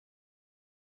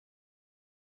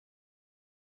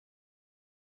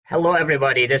Hello,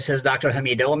 everybody. This is Dr.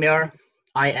 Hamid Elmir.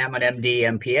 I am an MD,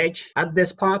 MPH. At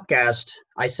this podcast,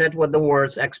 I sit with the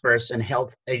world's experts in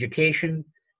health education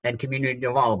and community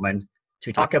development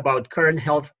to talk about current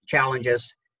health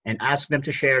challenges and ask them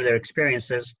to share their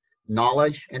experiences,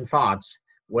 knowledge, and thoughts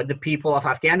with the people of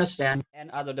Afghanistan and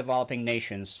other developing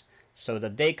nations so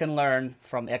that they can learn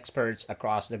from experts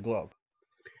across the globe.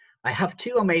 I have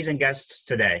two amazing guests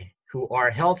today who are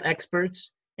health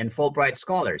experts and Fulbright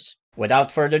scholars.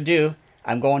 Without further ado,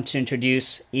 I'm going to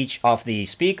introduce each of the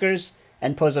speakers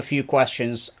and pose a few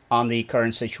questions on the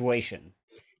current situation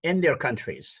in their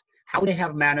countries, how they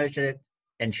have managed it,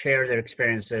 and share their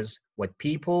experiences with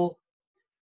people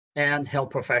and health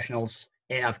professionals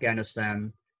in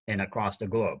Afghanistan and across the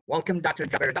globe. Welcome, Dr.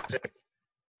 Jaber.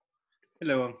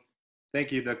 Hello.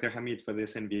 Thank you, Dr. Hamid, for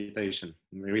this invitation.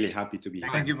 I'm really happy to be here.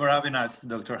 Thank you for having us,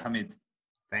 Dr. Hamid.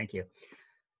 Thank you.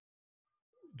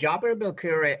 Jaber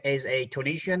Belkira is a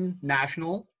Tunisian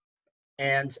national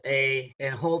and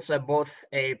holds both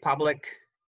a public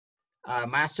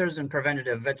master's in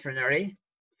preventative veterinary,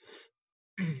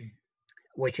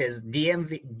 which is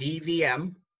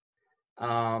DVM,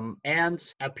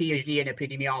 and a PhD in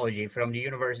epidemiology from the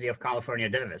University of California,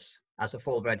 Davis, as a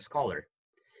Fulbright scholar.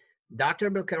 Dr.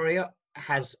 Belkira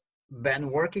has been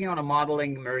working on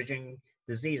modeling emerging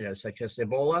diseases such as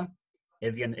Ebola,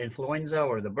 avian influenza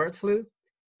or the bird flu,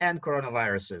 and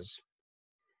coronaviruses.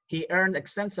 He earned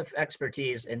extensive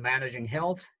expertise in managing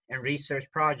health and research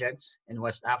projects in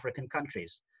West African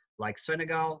countries like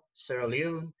Senegal, Sierra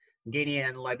Leone, Guinea,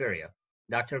 and Liberia.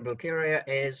 Dr. Belkira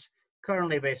is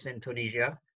currently based in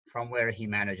Tunisia, from where he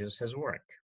manages his work.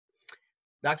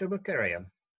 Dr. Belkira,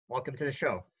 welcome to the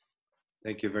show.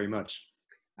 Thank you very much.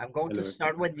 I'm going to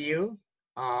start with you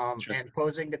Sure. and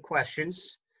posing the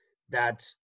questions that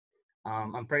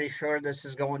I'm pretty sure this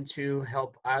is going to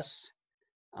help us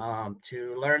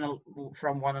to learn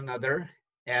from one another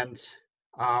and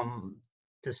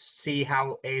to see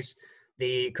how is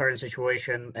the current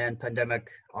situation and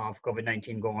pandemic of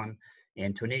COVID-19 going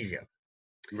in Tunisia.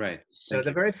 Right. So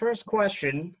the very first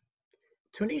question,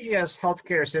 Tunisia's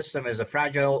healthcare system is a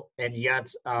fragile and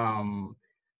yet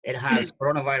it has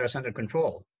coronavirus under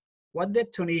control. What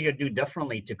did Tunisia do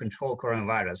differently to control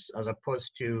coronavirus as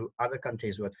opposed to other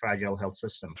countries with fragile health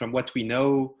systems? From what we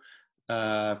know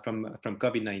from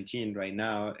COVID-19 right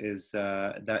now is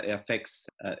that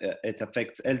it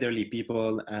affects elderly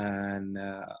people and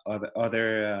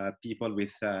other people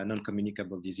with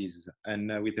non-communicable diseases.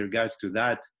 And with regards to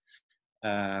that,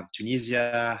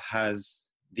 Tunisia has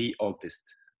the oldest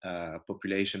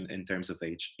population in terms of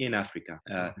age in Africa.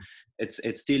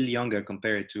 It's still younger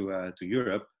compared to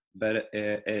Europe, but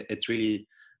it really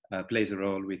plays a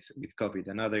role with COVID.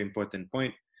 Another important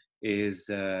point is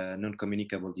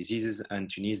non-communicable diseases, and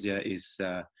Tunisia is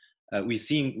we're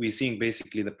seeing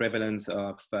basically the prevalence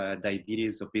of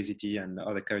diabetes, obesity, and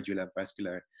other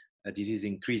cardiovascular disease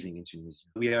increasing in Tunisia.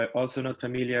 We are also not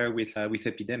familiar with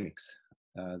epidemics.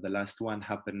 The last one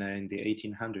happened in the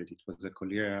 1800s. It was a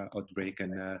cholera outbreak,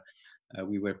 and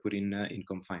we were put in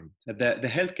confinement. The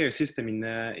healthcare system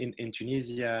in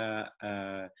Tunisia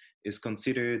is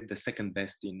considered the second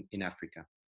best in Africa.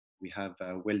 We have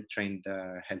a well-trained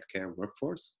healthcare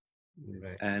workforce.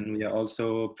 Right. And we are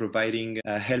also providing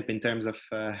help in terms of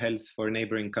health for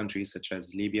neighboring countries such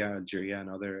as Libya, Algeria, and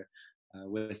other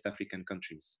West African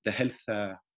countries. The health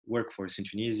workforce in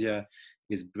Tunisia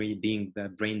is being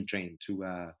brain drained to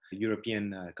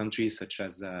European countries such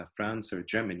as France or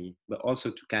Germany, but also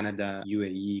to Canada,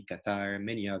 UAE, Qatar,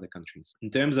 many other countries. In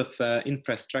terms of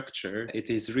infrastructure, it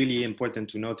is really important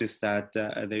to notice that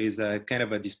there is a kind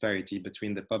of a disparity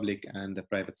between the public and the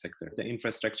private sector. The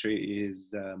infrastructure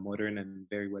is modern and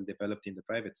very well developed in the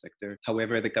private sector.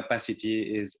 However, the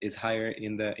capacity is higher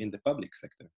in the public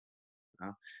sector.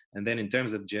 And then in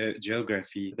terms of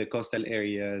geography, the coastal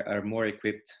areas are more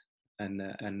equipped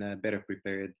and better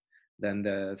prepared than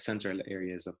the central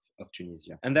areas of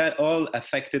Tunisia. And that all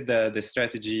affected the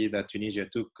strategy that Tunisia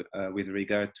took with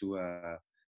regard to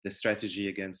the strategy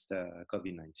against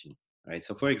COVID-19. Right.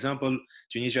 So, for example,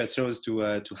 Tunisia chose to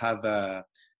have a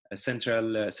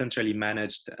centrally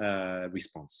managed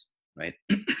response. Right.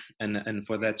 and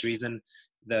for that reason,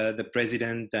 the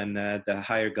president and the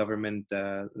higher government,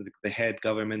 the head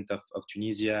government of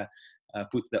Tunisia,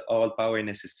 put all power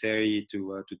necessary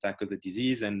to tackle the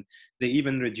disease, and they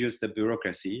even reduced the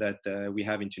bureaucracy that we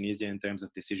have in Tunisia in terms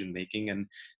of decision making, and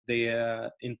they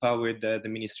empowered the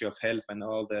Ministry of Health and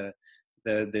all the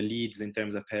the leads in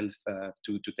terms of health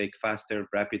to take faster,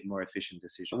 rapid, more efficient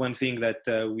decisions. One thing that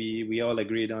we all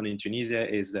agreed on in Tunisia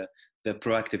is the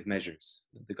proactive measures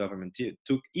the government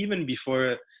took even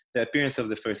before the appearance of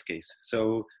the first case.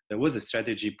 So there was a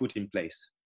strategy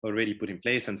already put in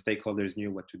place, and stakeholders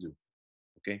knew what to do.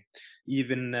 Okay,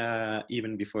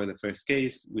 even before the first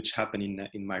case, which happened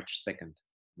in March 2nd,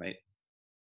 right?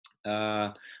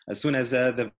 As soon as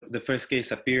the first case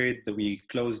appeared, we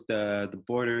closed the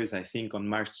borders, I think on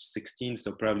March 16th,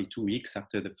 so probably 2 weeks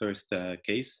after the first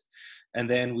case. And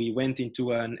then we went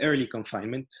into an early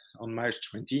confinement on March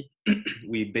 20.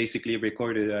 We basically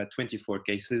recorded 24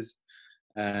 cases,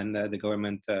 and the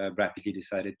government rapidly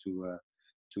decided to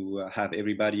have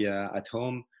everybody at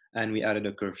home. And we added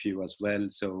a curfew as well.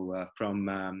 So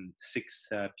from 6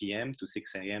 p.m. to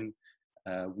 6 a.m.,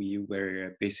 we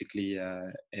were basically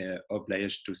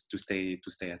obliged to stay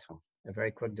at home. A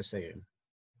very quick decision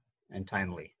and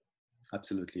timely.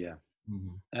 Absolutely, yeah.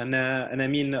 Mm-hmm. And I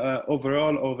mean,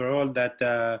 overall, that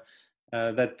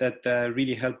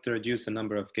really helped to reduce the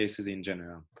number of cases in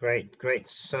general. Great.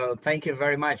 So thank you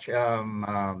very much,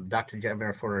 Dr.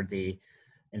 Jaber, for the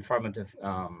informative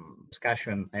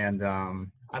discussion. And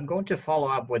I'm going to follow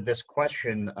up with this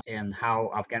question in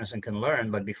how Afghanistan can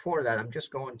learn. But before that, I'm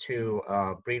just going to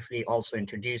briefly also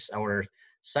introduce our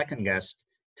second guest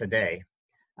today.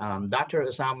 Dr.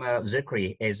 Osama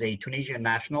Zikri is a Tunisian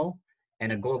national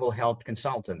and a global health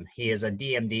consultant. He is a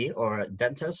DMD, or a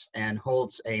dentist, and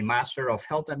holds a Master of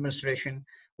Health Administration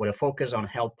with a focus on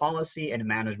health policy and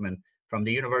management from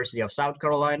the University of South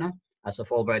Carolina as a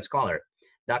Fulbright Scholar.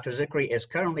 Dr. Zikri is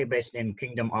currently based in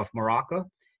Kingdom of Morocco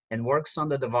and works on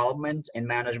the development and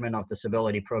management of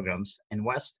disability programs in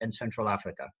West and Central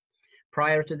Africa.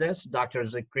 Prior to this, Dr.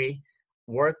 Zikri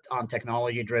worked on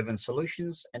technology-driven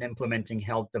solutions and implementing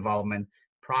health development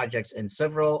projects in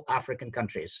several African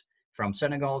countries, from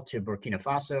Senegal to Burkina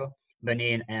Faso,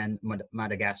 Benin, and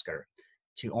Madagascar,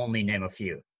 to only name a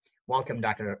few. Welcome,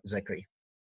 Dr. Zikri.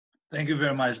 Thank you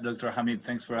very much, Dr. Hamid.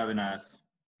 Thanks for having us.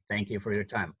 Thank you for your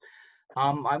time.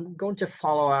 I'm going to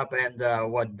follow up and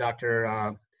what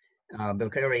Dr.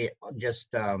 Belkari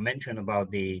just mentioned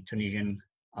about the Tunisian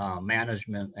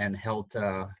management and health,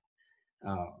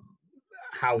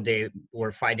 how they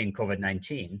were fighting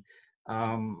COVID-19.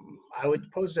 I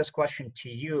would pose this question to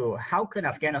you. How can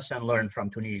Afghanistan learn from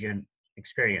Tunisian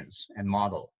experience and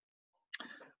model?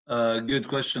 Good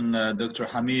question, Dr.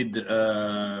 Hamid,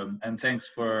 and thanks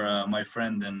for my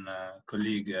friend and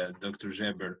colleague, Dr.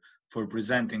 Jaber, for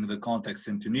presenting the context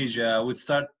in Tunisia. I would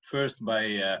start first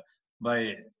by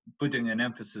putting an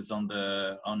emphasis on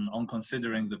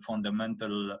considering the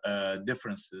fundamental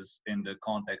differences in the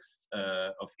context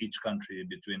of each country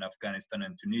between Afghanistan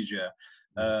and Tunisia.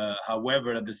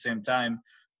 However, at the same time,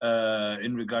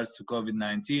 in regards to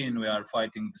COVID-19, we are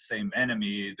fighting the same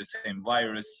enemy, the same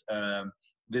virus.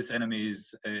 This enemy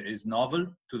is novel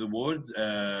to the world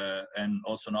and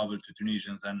also novel to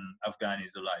Tunisians and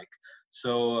Afghanis alike.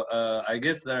 So I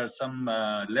guess there are some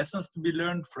lessons to be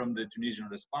learned from the Tunisian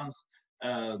response,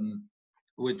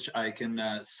 which I can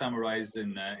summarize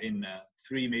in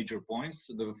 3 major points.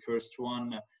 The first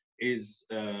one is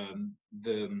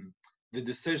the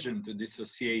decision to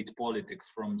dissociate politics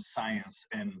from science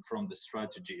and from the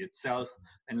strategy itself.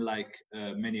 And like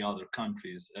many other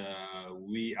countries,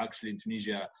 we actually in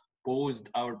Tunisia posed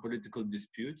our political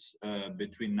disputes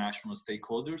between national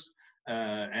stakeholders,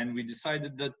 and we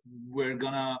decided that we're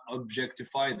gonna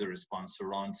objectify the response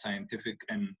around scientific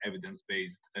and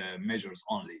evidence-based measures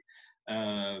only.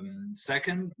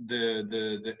 Second,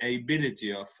 the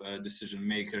ability of decision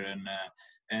maker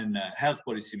and health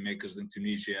policy makers in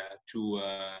Tunisia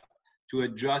to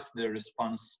adjust their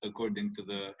response according to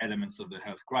the elements of the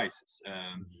health crisis.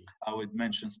 I would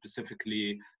mention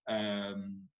specifically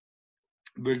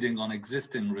building on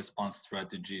existing response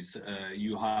strategies.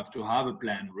 You have to have a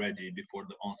plan ready before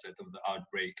the onset of the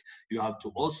outbreak. You have to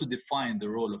also define the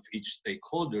role of each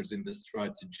stakeholders in the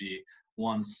strategy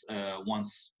once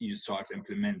you start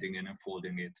implementing and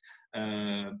unfolding it.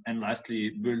 And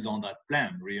lastly, build on that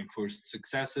plan, reinforce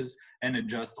successes, and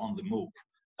adjust on the move.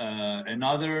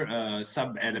 Another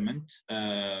sub-element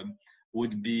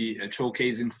would be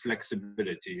showcasing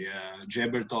flexibility.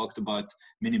 Jaber talked about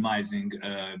minimizing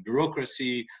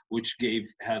bureaucracy, which gave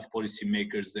health policy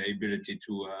makers the ability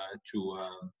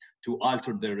to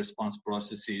alter their response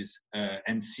processes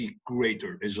and seek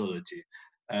greater agility.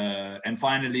 And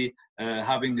finally,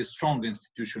 having a strong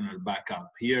institutional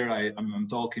backup. Here I'm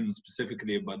talking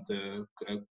specifically about the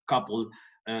couple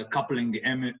coupling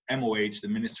MOH, the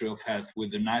Ministry of Health,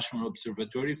 with the National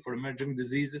Observatory for Emerging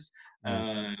Diseases,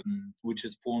 which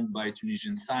is formed by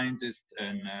Tunisian scientists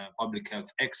and public health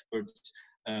experts,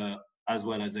 as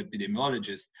well as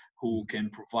epidemiologists, who can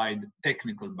provide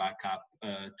technical backup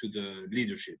to the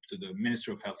leadership, to the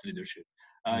Ministry of Health leadership.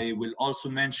 I will also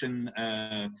mention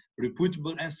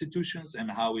reputable institutions and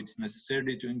how it's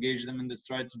necessary to engage them in the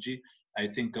strategy. I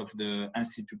think of the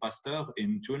Institut Pasteur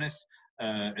in Tunis,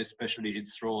 especially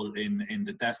its role in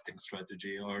the testing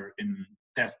strategy or in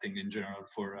testing in general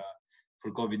for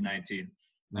COVID-19.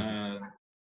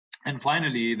 And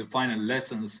finally, the final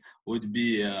lessons would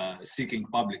be seeking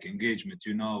public engagement.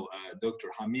 You know,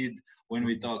 Dr. Hamid, when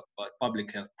we talk about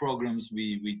public health programs,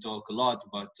 we talk a lot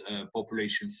about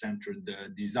population-centered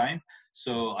design.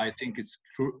 So I think it's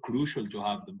crucial to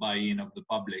have the buy-in of the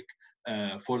public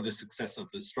for the success of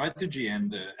the strategy and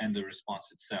the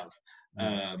response itself.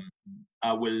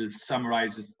 I will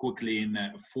summarize it quickly in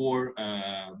four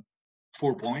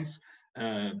points.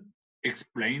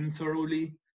 Explain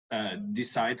thoroughly,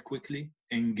 decide quickly,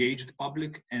 engage the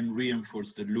public, and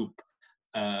reinforce the loop.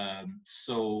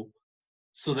 So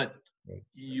that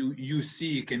you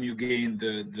see, can you gain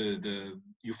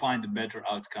you find a better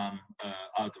outcome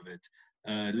out of it.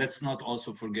 Let's not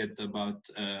also forget about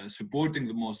supporting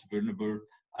the most vulnerable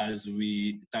as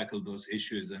we tackle those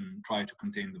issues and try to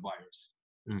contain the virus.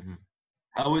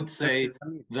 I would say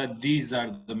that these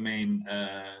are the main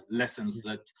lessons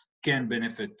that can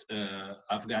benefit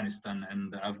Afghanistan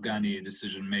and the Afghani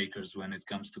decision makers when it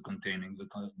comes to containing the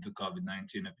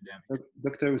COVID-19 epidemic.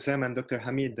 Dr. Oussama and Dr.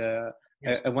 Hamid,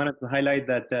 I wanted to highlight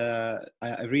that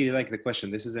I really like the question.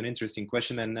 This is an interesting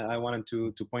question, and I wanted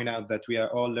to point out that we are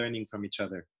all learning from each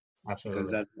other. Absolutely.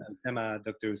 Because as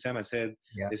Dr. Oussama said,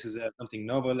 this is something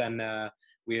novel, and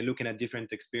we are looking at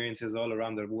different experiences all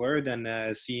around the world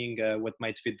and seeing what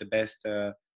might fit the best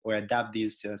or adapt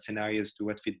these scenarios to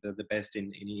what fit the best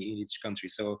in each country.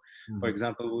 So, for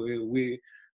example,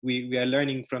 we are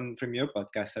learning from your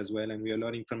podcast as well, and we are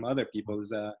learning from other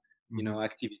people's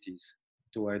activities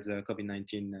towards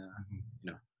COVID-19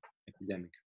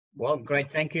 epidemic. Well, great.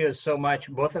 Thank you so much,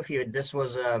 both of you. This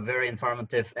was very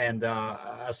informative, and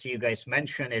as you guys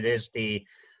mentioned, it is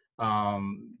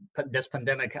this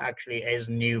pandemic actually is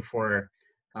new for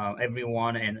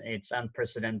everyone, and it's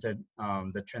unprecedented.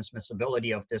 The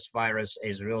transmissibility of this virus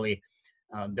is really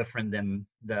different than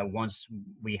the ones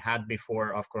we had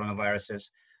before of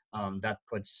coronaviruses. That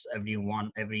puts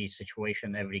everyone, every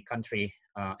situation, every country,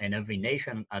 and every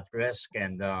nation at risk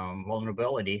and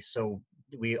vulnerability. So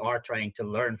we are trying to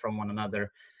learn from one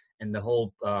another, and the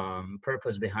whole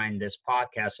purpose behind this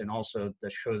podcast and also the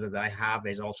shows that I have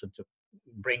is also to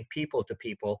bring people to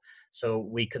people so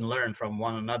we can learn from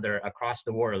one another across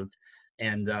the world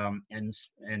and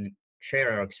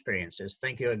share our experiences.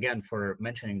 Thank you again for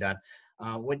mentioning that.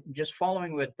 Just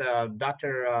following with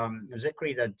Dr.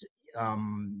 Zikri, that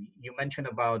you mentioned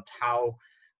about how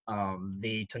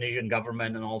the Tunisian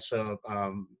government and also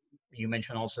you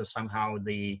mentioned also somehow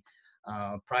the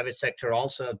private sector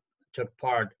also took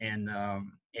part in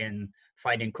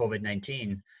fighting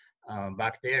COVID-19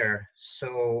 back there.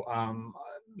 So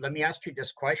let me ask you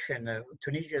this question.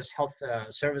 Tunisia's health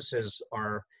services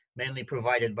are mainly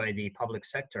provided by the public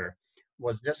sector.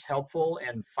 Was this helpful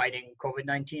in fighting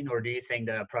COVID-19, or do you think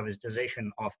the privatization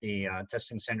of the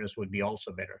testing centers would be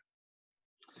also better?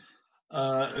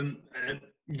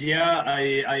 Yeah,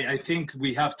 I think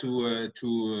we have to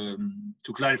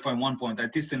clarify one point.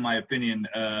 At least in my opinion,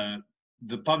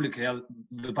 the public health,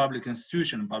 the public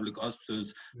institution, public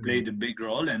hospitals played a big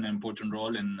role and an important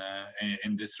role in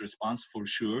this response for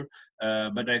sure.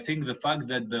 But I think the fact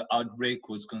that the outbreak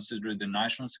was considered a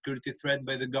national security threat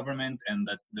by the government and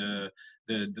that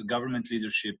the government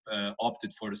leadership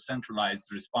opted for a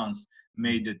centralized response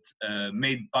made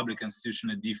public institution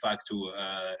a de facto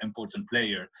important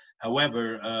player.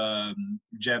 However,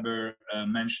 Jaber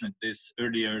mentioned this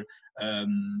earlier.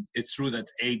 It's true that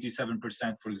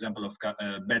 87%, for example, of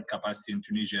bed capacity in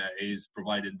Tunisia is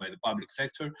provided by the public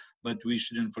sector, but we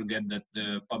shouldn't forget that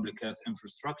the public health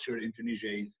infrastructure in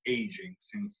Tunisia is aging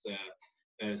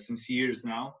since years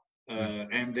now.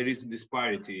 And there is a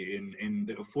disparity in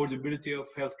the affordability of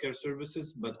healthcare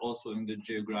services, but also in the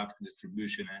geographic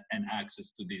distribution and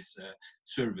access to these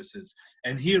services.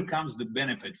 And here comes the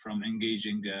benefit from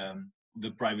engaging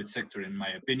the private sector, in my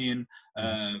opinion.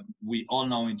 We all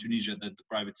know in Tunisia that the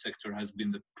private sector has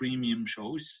been the premium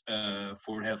choice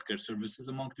for healthcare services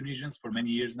among Tunisians for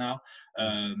many years now.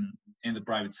 In the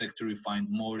private sector, we find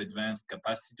more advanced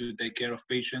capacity to take care of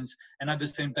patients, and at the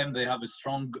same time, they have a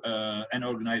strong and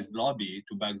organized lobby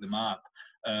to back them up.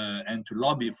 and to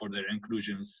lobby for their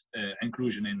inclusion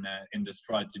in the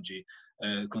strategy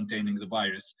containing the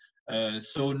virus.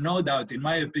 So no doubt, in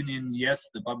my opinion, yes,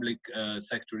 the public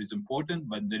sector is important,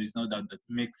 but there is no doubt that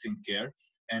mixing care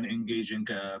and engaging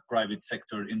private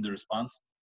sector in the response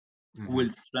will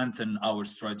strengthen our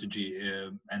strategy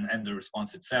and the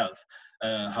response itself.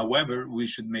 However, we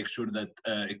should make sure that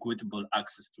equitable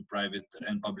access to private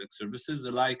and public services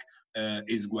alike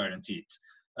is guaranteed.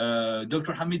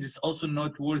 Dr. Hamid, it's also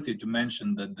noteworthy to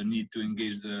mention that the need to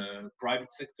engage the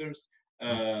private sectors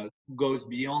goes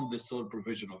beyond the sole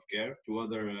provision of care to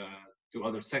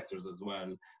other sectors as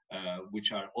well,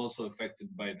 which are also affected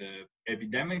by the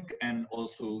epidemic and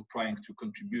also trying to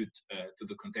contribute to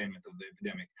the containment of the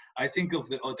epidemic. I think of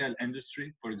the hotel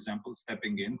industry, for example,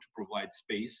 stepping in to provide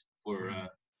space for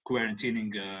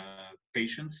quarantining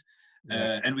patients.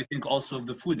 And we think also of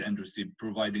the food industry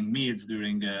providing meals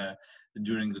during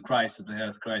the crisis, the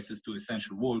health crisis, to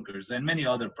essential workers, and many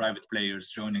other private players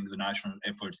joining the national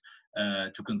effort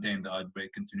to contain the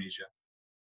outbreak in Tunisia.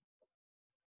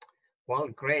 Well,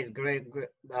 great.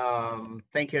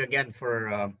 Thank you again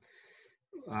for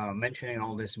mentioning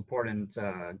all these important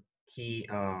key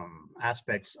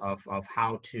aspects of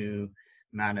how to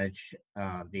manage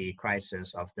the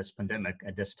crisis of this pandemic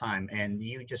at this time. And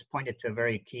you just pointed to a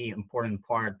very key important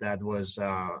part, that was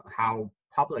how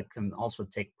public can also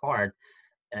take part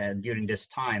during this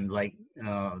time. Like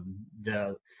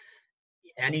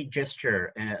any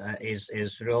gesture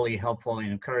is really helpful and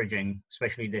encouraging,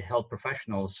 especially the health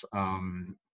professionals.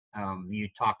 You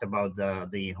talked about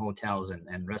the hotels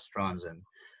and restaurants, and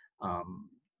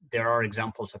there are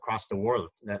examples across the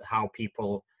world that how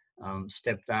people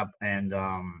stepped up and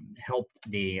helped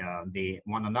the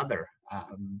one another,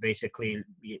 basically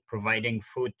providing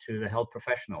food to the health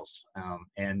professionals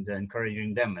and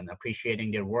encouraging them and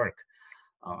appreciating their work.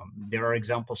 There are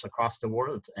examples across the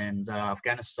world, and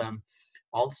Afghanistan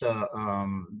also.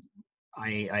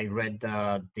 I read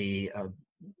the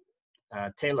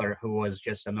tailor who was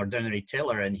just an ordinary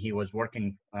tailor, and he was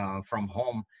working from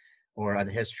home or at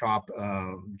his shop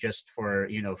just for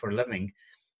for living.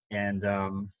 And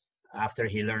after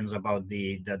he learns about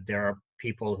that there are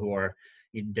people who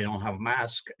they don't have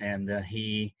masks, and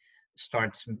he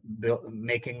starts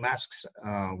making masks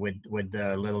with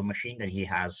the little machine that he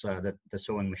has, the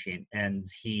sewing machine, and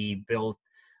he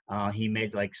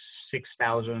made like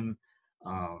 6,000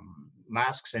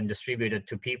 masks and distributed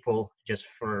to people just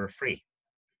for free.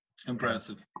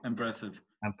 Impressive.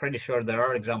 I'm pretty sure there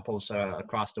are examples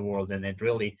across the world, and it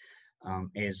really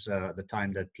is the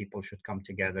time that people should come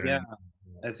together. Yeah,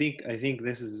 I think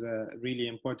this is really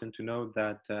important to know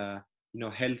that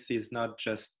health is not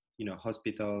just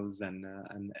hospitals and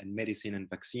medicine and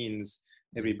vaccines.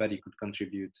 Everybody could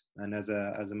contribute, and as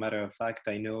a matter of fact,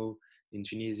 I know in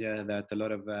Tunisia that a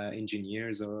lot of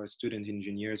engineers or student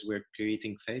engineers were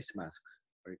creating face masks,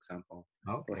 for example,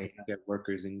 for healthcare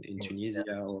workers in Tunisia,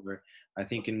 or I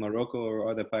think in Morocco or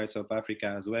other parts of Africa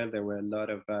as well. There were a lot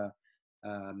of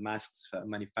masks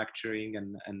manufacturing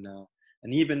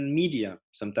and even media,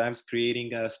 sometimes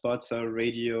creating spots or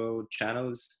radio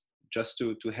channels just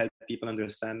to help people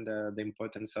understand the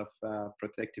importance of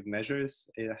protective measures.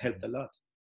 It helped a lot.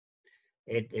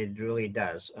 It really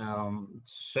does.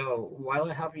 So while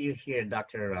I have you here,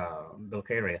 Dr.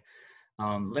 Belkaria,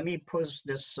 let me pose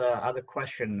this other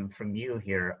question from you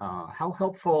here. How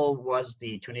helpful was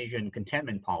the Tunisian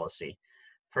containment policy?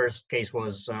 First case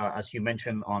was, as you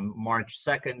mentioned, on March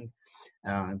 2nd.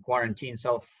 Quarantine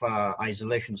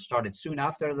self-isolation started soon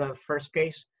after the first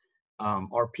case.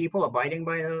 Are people abiding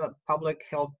by the public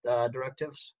health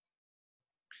directives?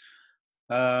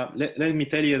 Let me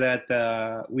tell you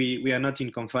that we are not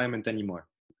in confinement anymore,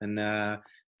 and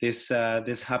this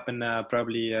happened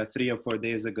probably 3 or 4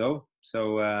 days ago.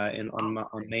 So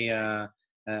on May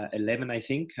 11, I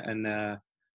think, and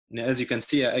as you can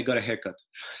see, I got a haircut.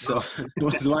 So it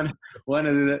was one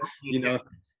of the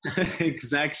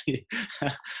exactly,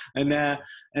 and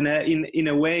in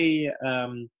a way,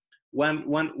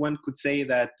 one could say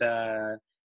that.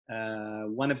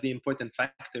 One of the important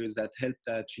factors that helped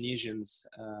Tunisians,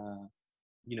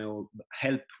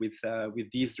 help with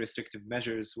these restrictive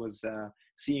measures was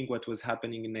seeing what was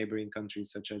happening in neighboring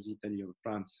countries such as Italy or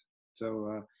France.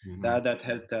 So that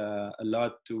helped a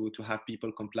lot to have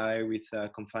people comply with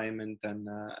confinement and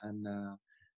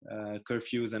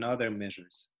curfews and other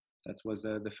measures. That was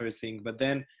the first thing. But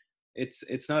then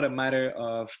it's not a matter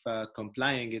of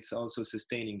complying; it's also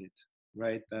sustaining it.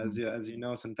 Right, as you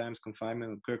know, sometimes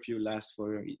confinement or curfew lasts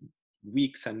for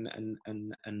weeks and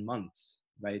months,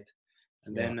 right?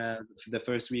 And then the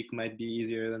first week might be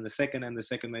easier than the second, and the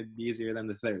second might be easier than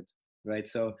the third. right?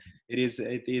 So it is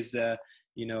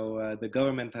the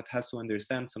government that has to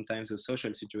understand sometimes the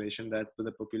social situation that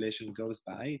the population goes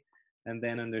by, and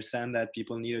then understand that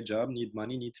people need a job, need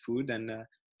money, need food, and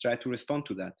try to respond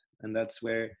to that. And that's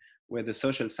where the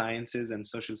social sciences and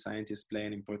social scientists play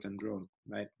an important role,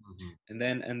 right? And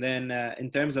then in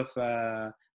terms of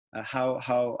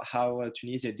how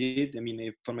Tunisia did, I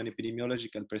mean, from an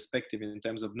epidemiological perspective, in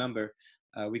terms of number,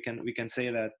 we can say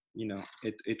that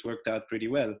it worked out pretty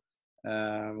well.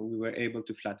 We were able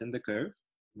to flatten the curve,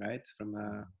 right?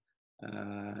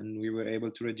 And we were able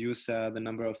to reduce the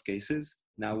number of cases.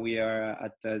 Now we are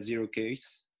at 0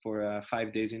 case for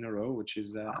 5 days in a row, which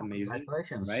is amazing.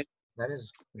 Congratulations! Right? That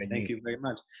is great. Thank you very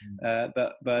much.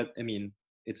 But I mean,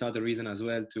 it's not a reason as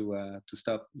well to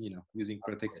stop, using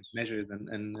protective measures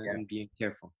and being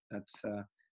careful.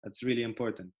 That's really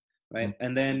important, right?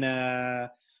 And then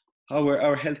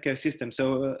our healthcare system.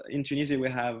 So in Tunisia, we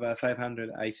have 500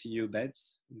 ICU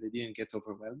beds. They didn't get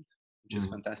overwhelmed, which is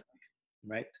fantastic,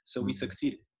 right? So we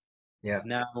succeeded. Yeah.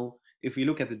 Now, if we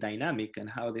look at the dynamic and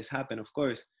how this happened, of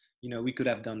course, we could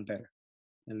have done better,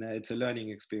 and it's a learning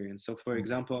experience. So, for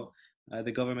example,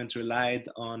 the government relied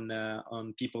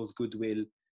on people's goodwill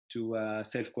to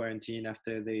self-quarantine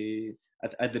after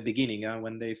at the beginning,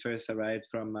 when they first arrived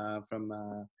from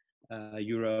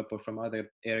Europe or from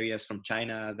other areas, from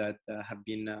China that have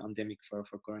been endemic for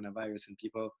coronavirus, and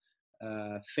people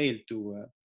failed to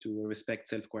respect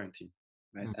self-quarantine,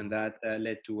 right? And that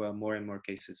led to more and more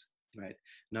cases, right?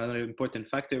 Another important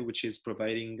factor, which is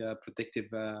providing protective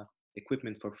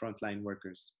equipment for frontline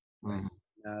workers, right?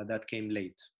 That came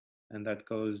late, and that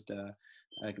caused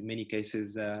many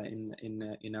cases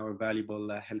in our valuable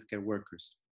healthcare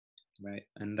workers, right?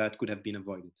 And that could have been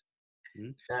avoided.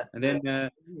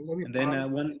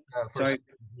 Sorry,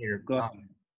 go ahead.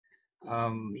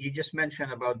 You just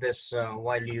mentioned about this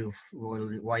while you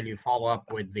follow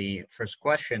up with the first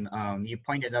question. You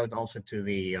pointed out also to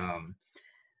the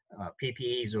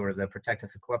PPEs, or the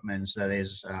protective equipments,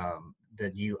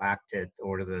 that you acted,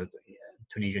 or the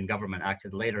Tunisian government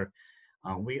acted later.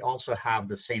 We also have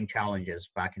the same challenges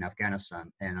back in Afghanistan,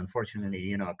 and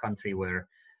unfortunately, a country where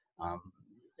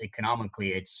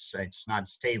economically it's not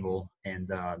stable and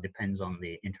depends on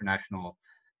the international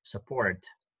support.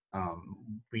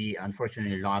 We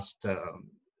unfortunately lost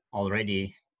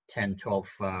already 10, 12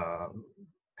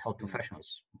 health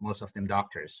professionals, most of them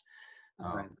doctors.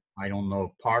 I don't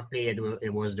know, partly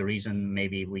it was the reason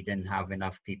maybe we didn't have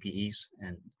enough PPEs,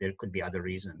 and there could be other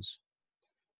reasons.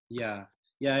 Yeah,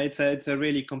 it's a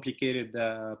really complicated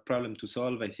problem to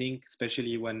solve, I think,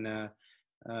 especially when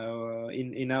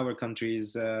in our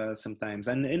countries sometimes,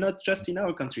 and not just in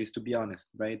our countries, to be honest,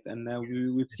 right? And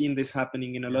we've seen this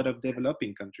happening in a lot of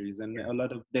developing countries and a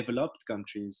lot of developed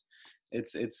countries.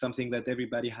 It's something that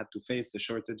everybody had to face, the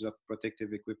shortage of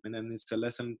protective equipment, and it's a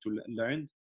lesson to learn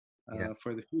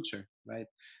for the future, right?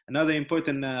 Another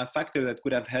important factor that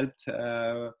could have helped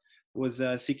was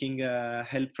seeking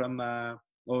help from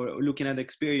or looking at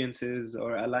experiences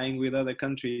or allying with other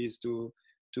countries to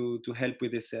help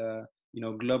with this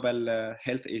global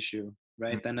health issue,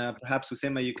 right? And perhaps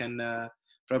Usama, you can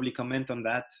probably comment on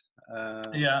that.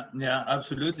 Yeah,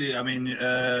 absolutely. I mean,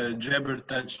 Jaber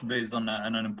touched based on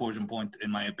an important point,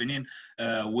 in my opinion,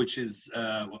 which is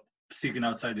seeking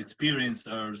outside experience,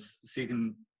 or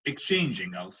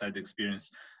exchanging outside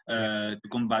experience to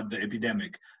combat the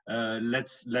epidemic.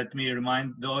 Let me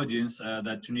remind the audience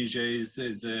that Tunisia is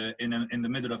in the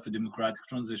middle of a democratic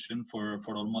transition for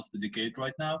almost a decade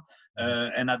right now,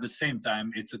 and at the same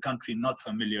time, it's a country not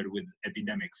familiar with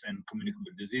epidemics and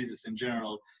communicable diseases in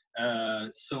general.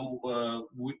 So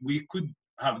we could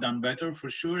have done better for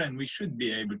sure, and we should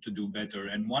be able to do better.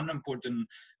 And one important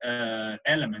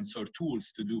elements or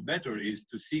tools to do better is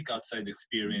to seek outside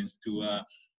experience,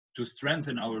 to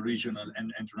strengthen our regional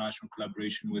and international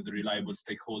collaboration with reliable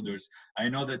stakeholders. I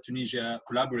know that Tunisia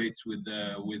collaborates with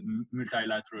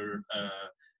multilateral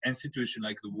institutions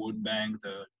like the World Bank,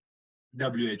 the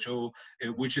WHO,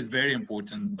 which is very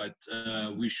important, but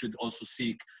we should also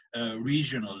seek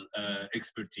regional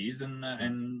expertise,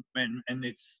 and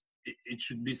it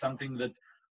should be something that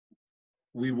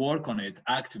we work on it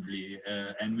actively,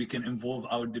 and we can involve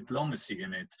our diplomacy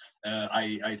in it.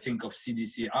 I think of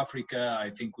CDC Africa. I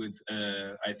think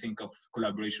of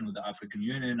collaboration with the African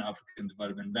Union, African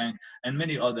Development Bank, and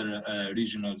many other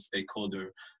regional stakeholders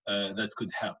that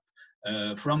could help.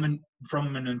 From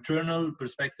an internal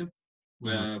perspective,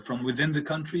 from within the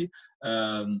country,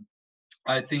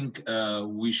 I think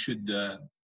we should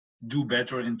do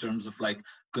better in terms of like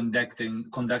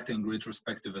conducting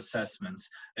retrospective assessments.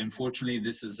 Unfortunately,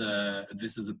 this is a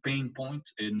pain point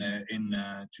in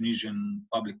Tunisian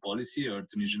public policy or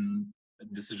Tunisian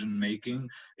decision making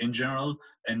in general,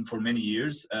 and for many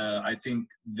years. I think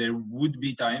there would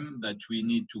be time that we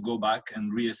need to go back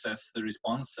and reassess the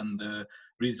response and the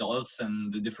results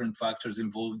and the different factors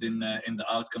involved in the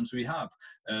outcomes we have,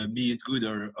 be it good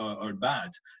or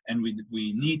bad, and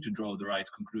we need to draw the right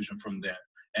conclusion from there.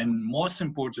 And most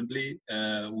importantly,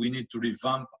 we need to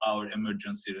revamp our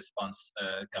emergency response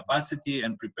capacity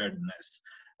and preparedness.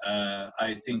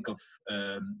 I think of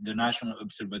the National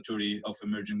Observatory of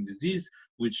Emerging Disease,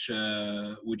 which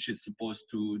is supposed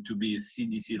to be a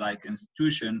CDC-like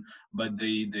institution, but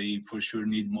they for sure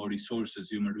need more resources,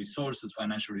 human resources,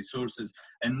 financial resources,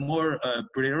 and more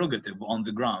prerogative on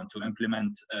the ground to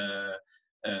implement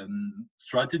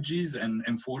strategies and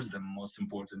enforce them, most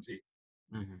importantly.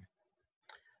 Mm-hmm.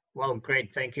 Well,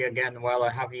 great. Thank you again. While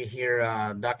I have you here,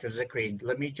 Dr. Zikri,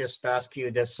 let me just ask you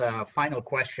this final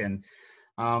question.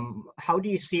 How do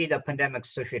you see the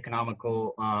pandemic's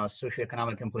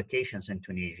socioeconomic implications in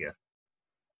Tunisia?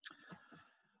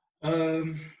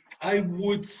 I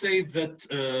would say that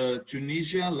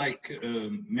Tunisia, like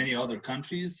many other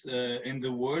countries in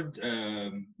the world,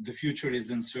 the future is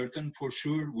uncertain for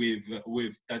sure.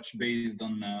 We've touched based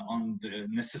on the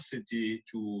necessity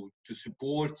to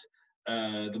support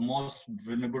the most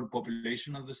vulnerable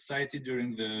population of the society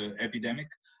during the epidemic.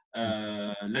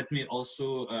 Let me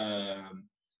also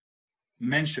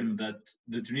mention that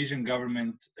the Tunisian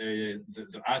government,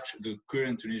 the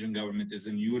current Tunisian government is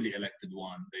a newly elected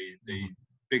one. They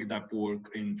picked up work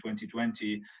in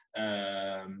 2020,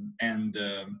 and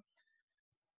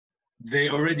they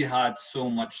already had so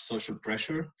much social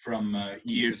pressure from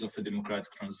years of a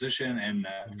democratic transition and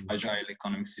fragile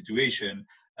economic situation,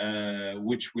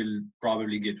 which will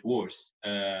probably get worse.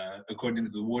 According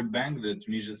to the World Bank,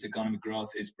 Tunisia's economic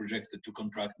growth is projected to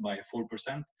contract by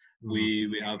 4%.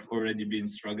 We have already been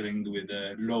struggling with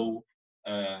low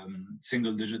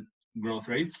single-digit growth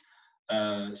rates.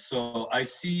 So I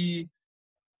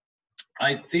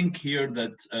think here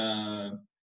that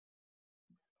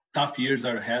tough years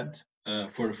are ahead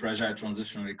for a fragile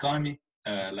transitional economy,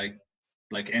 like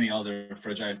any other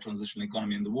fragile transitional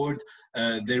economy in the world.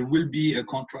 There will be a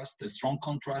strong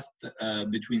contrast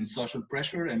between social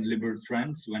pressure and liberal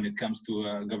trends when it comes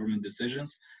to government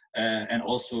decisions, and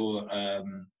also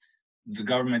the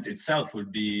government itself will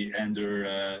be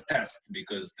under test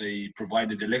because they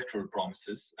provided electoral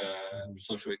promises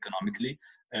socioeconomically,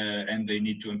 and they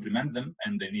need to implement them,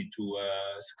 and they need to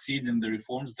succeed in the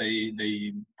reforms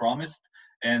they promised.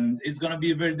 And it's going to be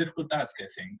a very difficult task, I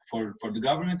think, for the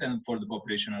government and for the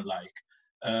population alike.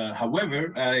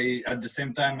 However, at the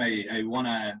same time, I want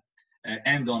to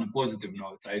end on a positive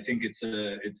note. I think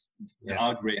the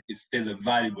outbreak is still a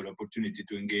valuable opportunity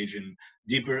to engage in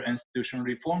deeper institutional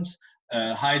reforms,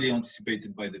 highly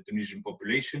anticipated by the Tunisian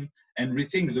population, and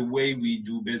rethink the way we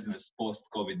do business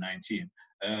post-COVID-19.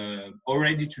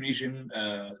 Already the Tunisian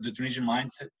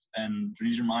mindset and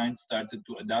Tunisian mind started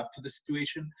to adapt to the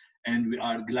situation, and we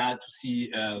are glad to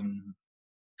see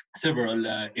several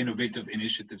innovative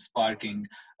initiatives sparking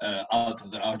out of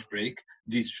the outbreak.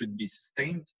 These should be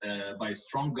sustained by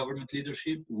strong government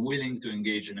leadership, willing to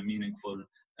engage in a meaningful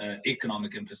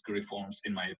economic and fiscal reforms,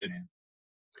 in my opinion.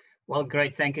 Well,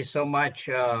 great. Thank you so much,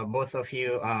 both of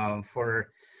you,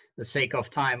 for the sake of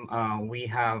time. We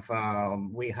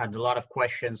had a lot of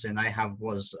questions, and I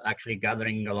was actually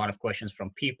gathering a lot of questions from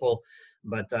people,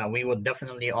 but we would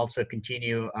definitely also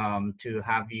continue to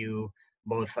have you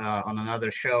both on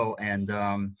another show, and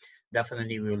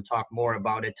definitely we will talk more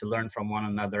about it to learn from one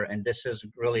another. And this is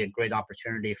really a great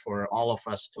opportunity for all of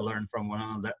us to learn from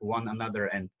one another.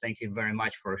 And thank you very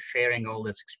much for sharing all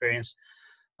this experience.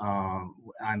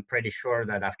 I'm pretty sure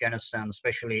that Afghanistan,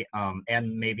 especially,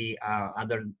 and maybe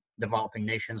other developing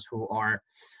nations who are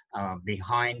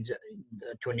behind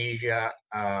Tunisia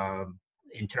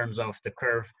in terms of the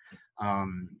curve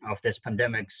of this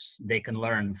pandemics, they can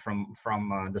learn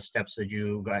from the steps that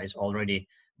you guys already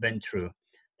been through.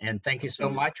 And thank you so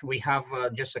much. We have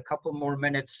just a couple more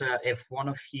minutes. If one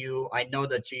of you, I know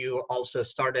that you also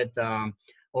started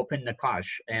Open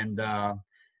Naqash, and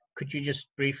could you just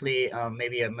briefly,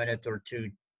 maybe a minute or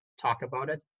two, talk about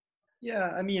it?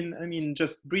 Yeah, I mean,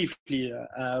 just briefly,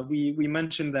 we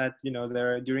mentioned that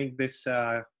during this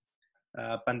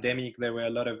pandemic there were a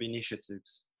lot of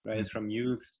initiatives, right, from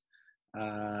youth.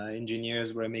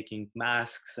 Engineers were making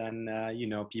masks, and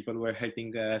people were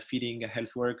helping feeding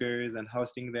health workers and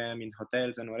hosting them in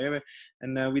hotels and whatever.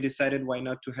 And we decided, why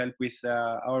not to help with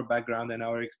our background and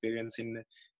our experience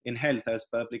in health as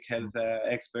public health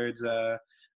experts.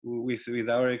 With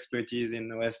our expertise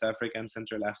in West Africa and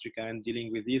Central Africa and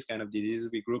dealing with these kind of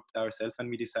diseases, we grouped ourselves and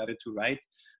we decided to write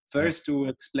first to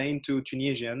explain to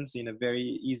Tunisians in a very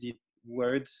easy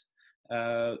words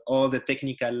all the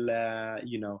technical,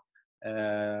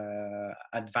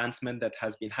 advancement that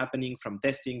has been happening from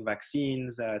testing,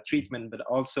 vaccines, treatment, but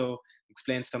also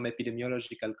explain some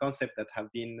epidemiological concepts that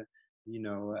have been,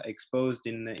 exposed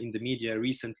in the media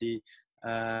recently.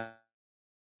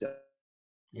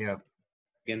 Yeah.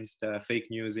 Against fake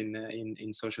news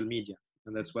in social media,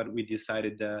 and that's what we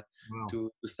decided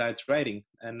to start writing,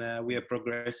 and we are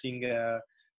progressing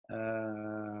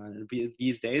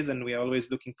these days, and we are always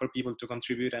looking for people to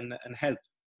contribute and help.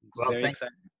 It's very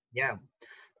exciting. Yeah.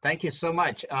 Thank you so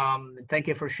much. Thank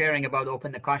you for sharing about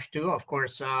Open Naqash too. Of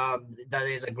course, that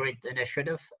is a great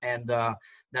initiative, and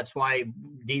that's why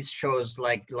these shows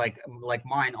like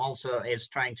mine also is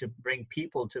trying to bring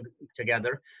people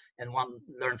together and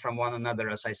learn from one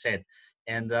another, as I said.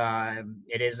 And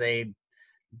it is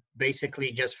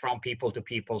basically just from people to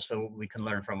people, so we can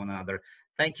learn from one another.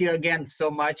 Thank you again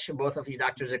so much, both of you,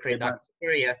 Dr. Zakri and Dr.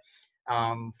 Zakaria,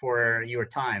 for your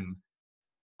time.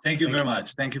 Thank you very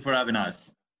much. Thank you for having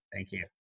us. Thank you.